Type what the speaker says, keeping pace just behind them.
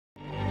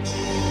Hello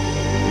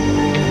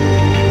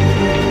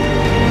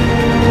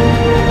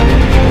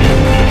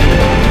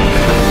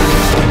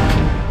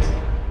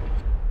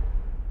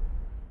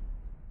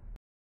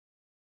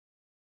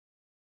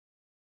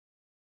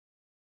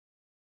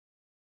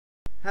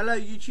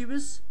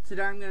YouTubers,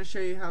 today I'm going to show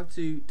you how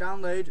to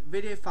download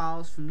video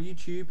files from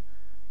YouTube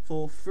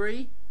for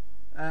free.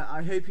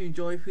 I hope you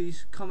enjoy.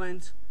 Please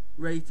comment,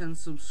 rate and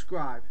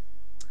subscribe.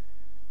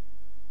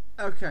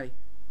 Okay,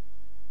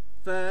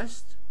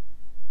 first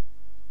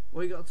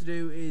what you got to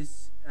do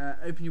is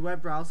open your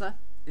web browser,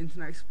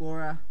 Internet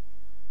Explorer,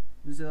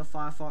 Mozilla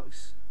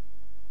Firefox,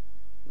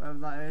 whatever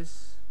that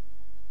is,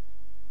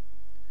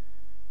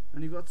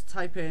 and you've got to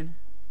type in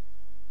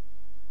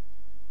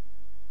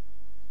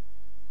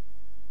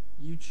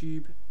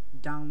YouTube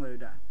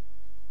downloader.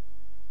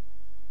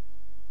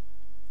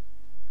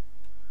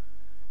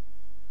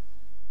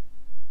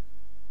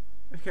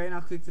 Okay, now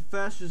click the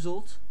first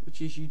result,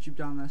 which is YouTube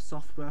downloader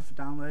software for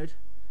download,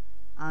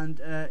 and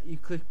you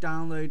click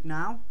download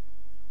now,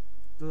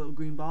 the little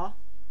green bar,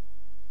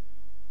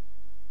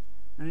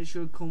 and it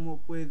should come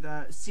up with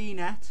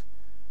CNET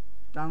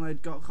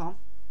download.com,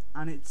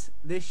 and it's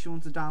this you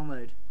want to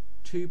download,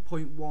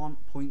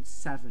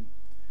 2.1.7.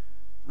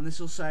 and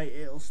this will say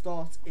it'll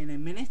start in a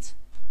minute,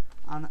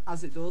 and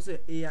as it does,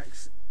 it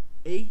exe.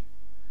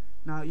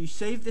 Now you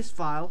save this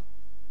file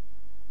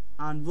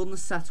and run the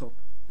setup,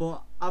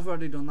 but I've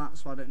already done that,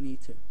 so I don't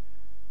need to.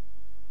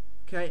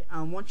 Okay,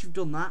 and once you've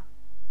done that,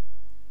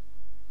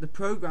 the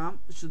program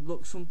should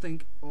look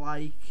something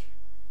like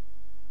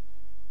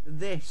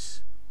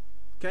this.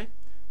 Okay,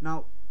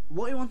 now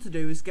what you want to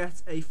do is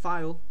get a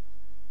file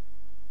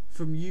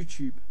from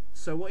YouTube.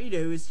 So what you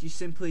do is you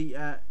simply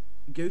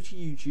go to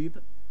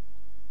YouTube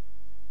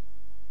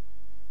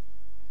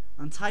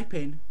and type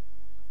in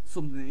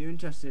something that you're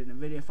interested in, a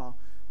video file.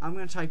 I'm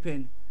going to type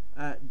in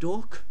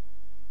duck.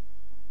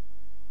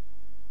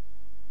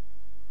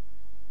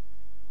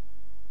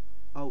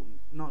 Oh,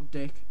 not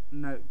dick,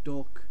 no,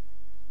 duck.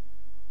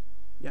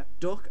 Yeah,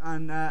 duck,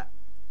 and I'm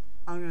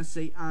going to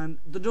see, and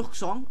the duck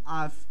song,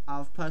 I've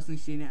personally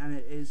seen it, and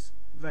it is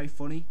very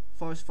funny.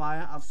 Forest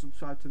Fire, I've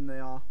subscribed to them,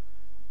 they are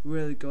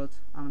really good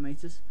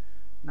animators.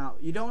 Now,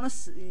 you don't want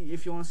to,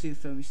 if you want to see the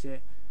film, you see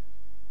it.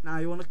 Now,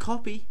 you want to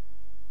copy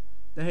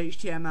the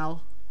HTML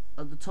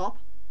at the top,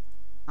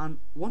 and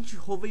once you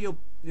hover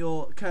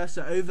your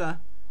cursor over,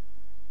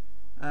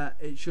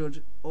 it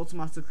should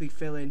automatically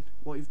fill in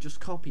what you've just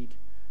copied.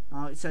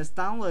 Now it says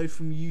download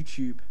from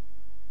YouTube.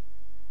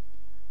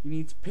 You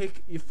need to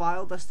pick your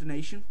file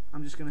destination.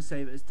 I'm just going to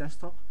save it as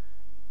desktop,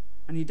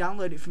 and you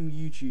download it from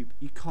YouTube.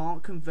 You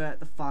can't convert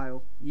the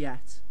file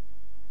yet.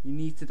 You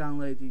need to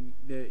download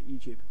the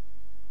YouTube.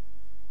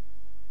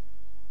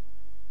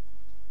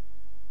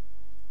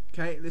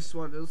 Okay, this is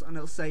what it does, and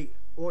it'll say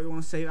what you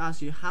want to save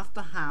as. You have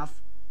to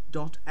have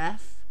 .flv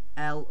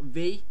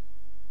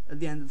at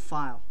the end of the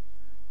file.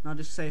 Now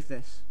just save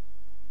this.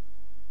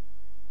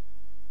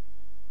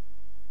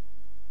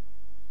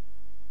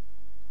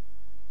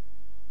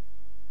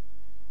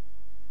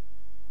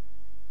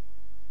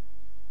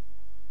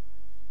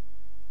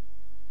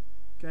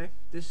 Okay,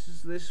 this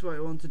is what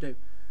you want to do.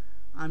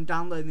 I'm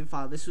downloading the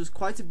file. This was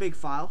quite a big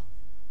file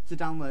to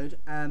download.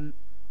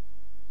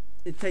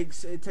 It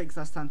takes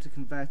less time to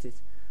convert it.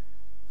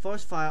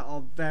 Forest Fire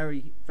are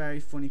very, very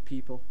funny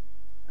people.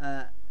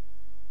 But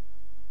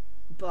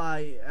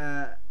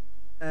I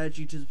urge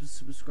you to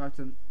subscribe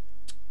to them.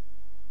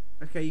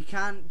 Okay, you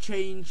can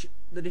change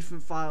the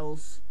different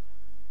files,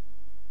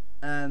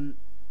 but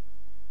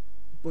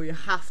you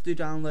have to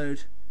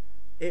download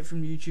it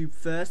from YouTube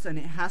first, and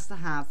it has to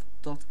have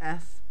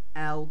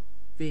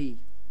 .flv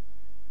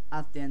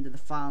at the end of the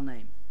file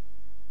name.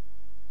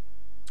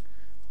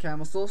 Okay, I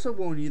must also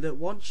warn you that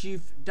once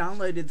you've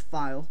downloaded the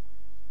file,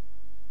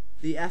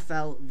 the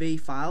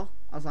FLV file,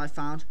 as I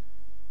found,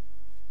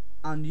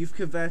 and you've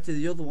converted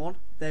the other one,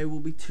 there will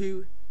be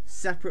two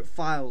separate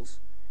files.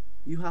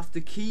 You have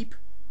to keep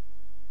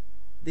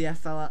the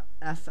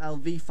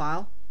FLV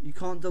file. You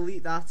can't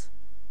delete that,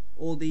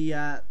 or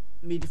the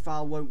media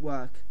file won't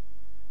work.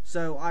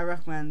 So I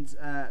recommend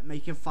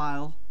making a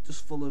file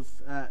just full of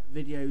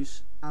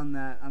videos and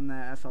their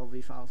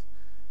FLV files,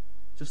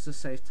 just to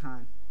save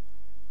time.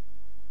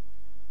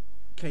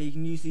 Okay, you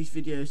can use these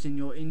videos in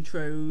your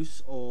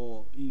intros,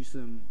 or use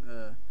them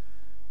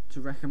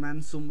to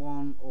recommend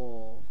someone,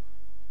 or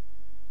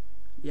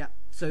yeah.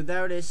 So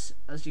there it is,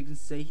 as you can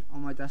see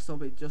on my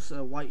desktop. It's just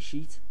a white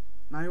sheet.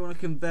 Now you want to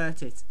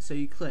convert it, so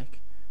you click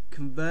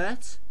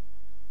convert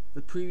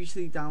the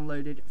previously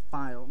downloaded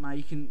file. Now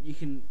you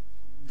can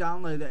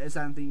download it as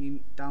anything. You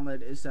can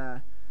download it as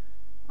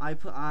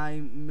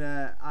iPhone,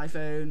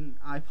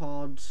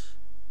 iPod,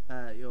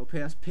 your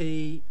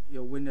PSP,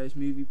 your Windows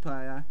Movie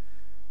Player.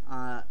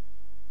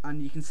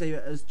 And you can save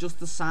it as just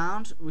the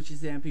sound, which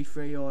is the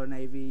MP3 or an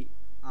AVI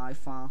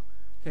file.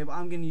 Okay, but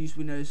I'm going to use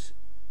Windows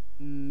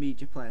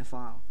Media Player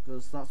file,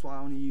 because that's what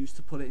I want to use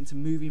to put it into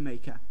Movie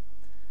Maker.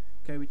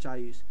 Okay, which I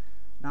use.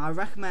 Now I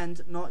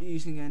recommend not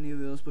using any of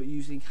those, but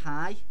using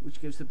High, which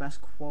gives the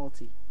best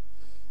quality.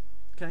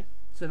 Okay.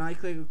 So now you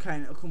click OK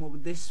and it'll come up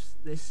with this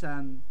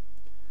and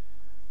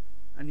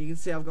you can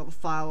see I've got the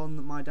file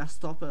on my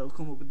desktop. It'll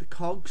come up with the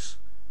cogs,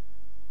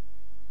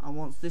 and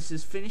once this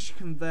is finished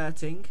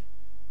converting,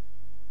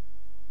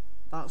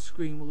 that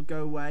screen will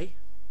go away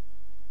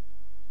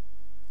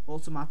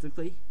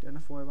automatically, don't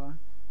have to worry about it,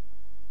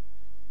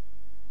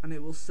 and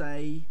it will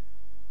say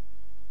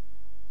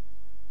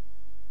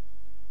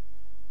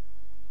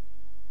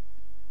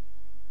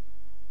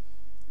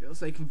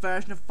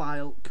conversion of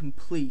file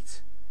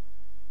complete.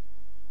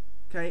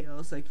 Okay,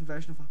 it'll say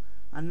conversion of file,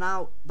 and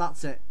now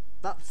that's it.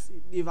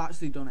 You've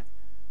actually done it.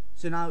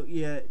 So now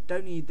you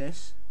don't need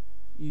this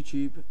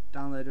YouTube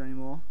downloader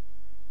anymore.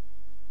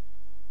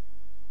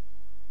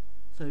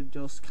 So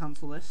just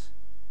cancel this.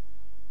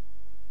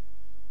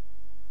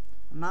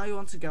 And now you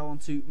want to go on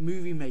to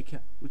Movie Maker,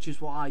 which is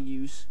what I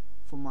use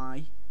for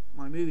my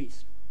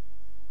movies.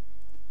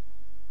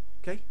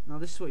 Okay, now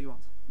this is what you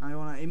want. Now you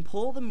want to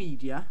import the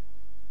media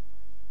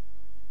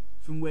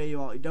from where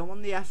you are. You don't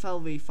want the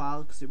FLV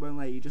file because it won't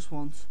let you. You just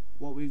want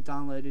what we've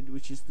downloaded,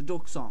 which is the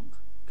Duck song.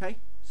 Okay,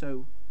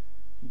 so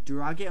you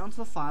drag it onto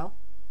the file,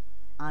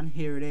 and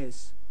here it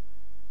is.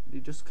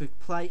 You just click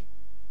play,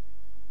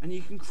 and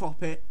you can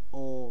crop it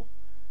or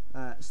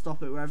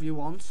stop it wherever you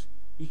want.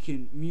 You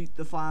can mute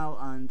the file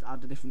and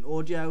add a different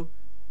audio.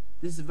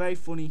 This is a very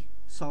funny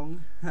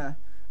song.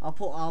 I'll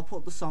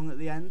put the song at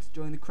the end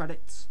during the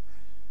credits.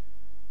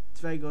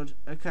 It's very good.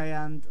 Okay,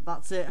 and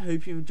that's it.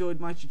 Hope you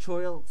enjoyed my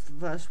tutorial. It's the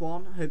first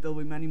one. Hope there'll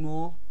be many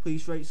more.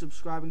 Please rate,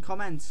 subscribe, and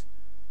comment.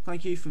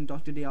 Thank you from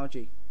Dr.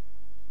 DRG.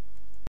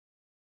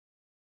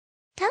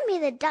 Tell me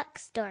the duck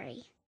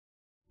story.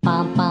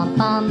 Bum bum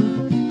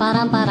bum,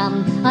 ba-dum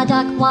ba-dum. A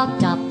duck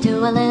walked up to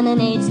a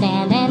lemonade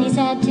stand, and he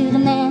said to the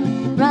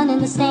man, run in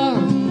the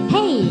stand,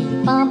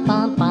 hey, bum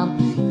bum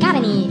bum, got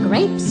any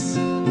grapes?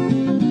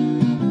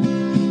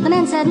 The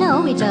man said,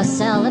 no, we just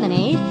sell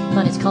lemonade,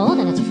 but it's cold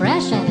and it's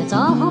fresh and it's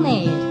all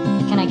homemade.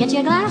 Can I get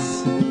you a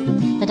glass?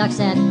 The duck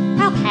said,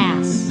 I'll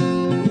pass.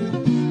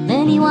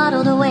 Then he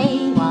waddled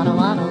away, waddle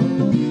waddle,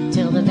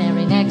 till the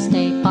very next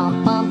day,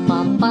 bum bum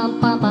bum bum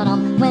bum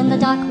ba-dum. When the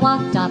duck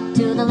walked up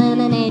to the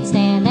lemonade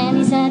stand, and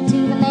he said to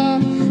the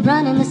man,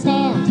 run in the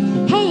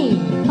stand, hey,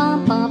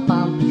 bum bum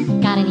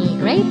bum, got any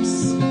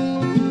grapes?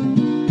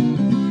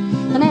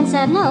 The man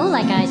said, no,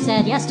 like I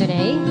said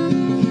yesterday,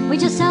 we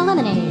just sell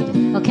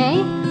lemonade,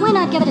 okay? Why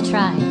not give it a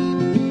try?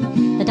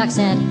 The duck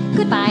said,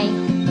 goodbye.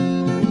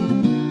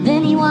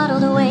 Then he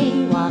waddled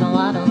away, waddle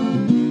waddle.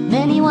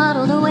 Then he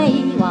waddled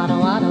away, waddle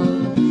waddle.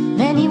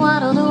 Then he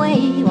waddled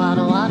away,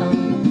 waddle waddle,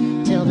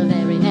 till the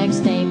very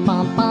next day,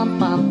 bum bum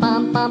bum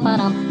bum bum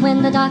ba-dum.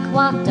 When the duck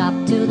walked up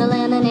to the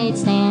lemonade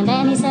stand,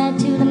 and he said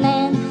to the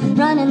man,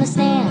 run in the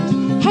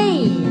stand,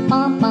 hey,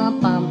 bum bum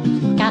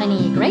bum, got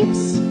any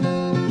grapes?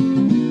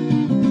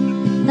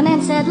 The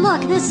man said,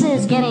 look, this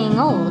is getting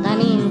old. I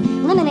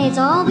mean, lemonade's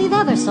all we've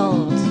ever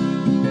sold.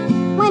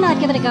 Why not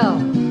give it a go?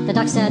 The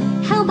duck said,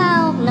 how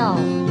about no?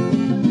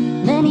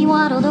 Then he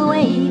waddled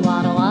away,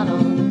 waddle waddle.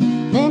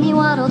 Then he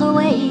waddled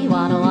away,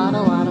 waddle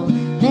waddle waddle.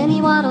 Then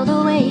he waddled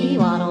away,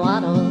 waddle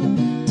waddle,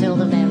 till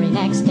the very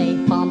next day,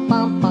 bum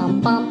bum bum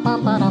bum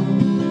bum ba-dum.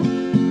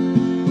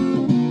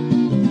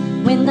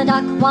 When the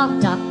duck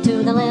walked up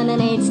to the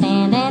lemonade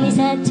stand, and he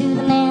said to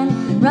the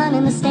man, run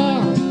in the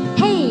stand,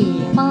 hey,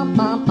 bum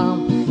bum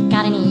bum,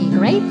 got any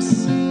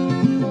grapes?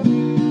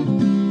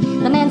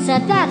 The man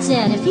said, that's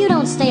it, if you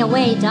don't stay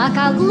away, duck,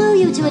 I'll glue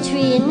you to a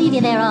tree and leave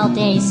you there all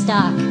day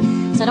stuck.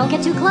 So don't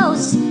get too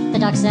close. The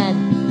duck said,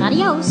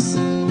 adios.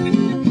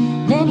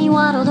 Then he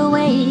waddled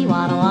away,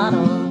 waddle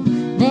waddle.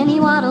 Then he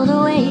waddled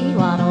away,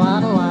 waddle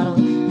waddle waddle.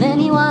 Then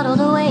he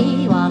waddled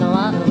away, waddle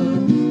waddle,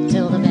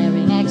 till the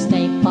very next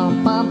day,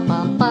 bum bum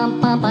bum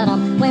bum bum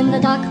ba-dum. When the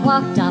duck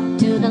walked up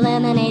to the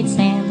lemonade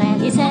stand,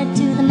 and he said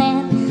to the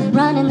man,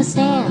 run in the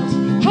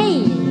stand,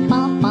 hey,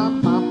 bum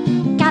bum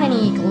bum, got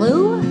any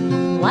glue?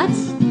 What?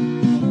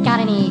 Got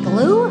any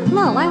glue?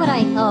 No, why would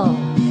I? Oh,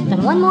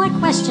 then one more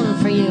question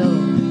for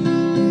you.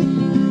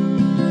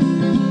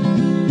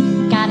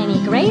 Got any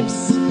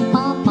grapes?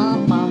 Bum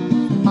bum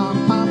bum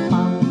bum bum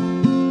bum.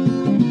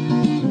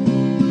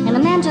 And the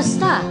man just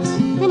stopped.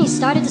 Then he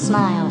started to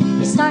smile.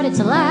 He started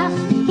to laugh.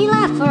 He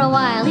laughed for a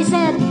while. He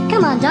said,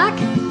 come on, Duck,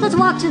 let's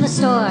walk to the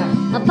store.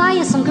 I'll buy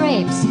you some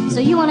grapes, so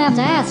you won't have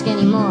to ask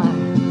anymore.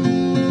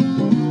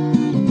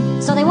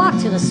 So they walked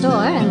to the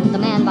store, and the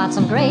man bought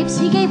some grapes.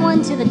 He gave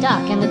one to the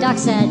duck, and the duck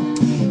said,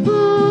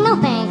 no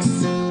thanks.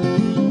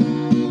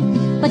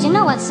 But you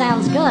know what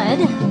sounds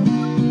good?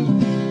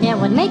 It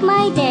would make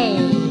my day.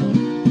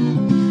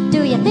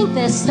 Do you think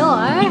this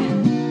store?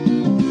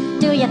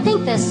 Do you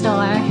think this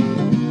store?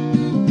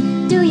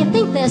 Do you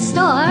think this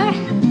store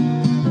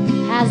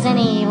has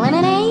any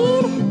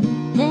lemonade?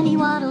 Then he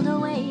waddled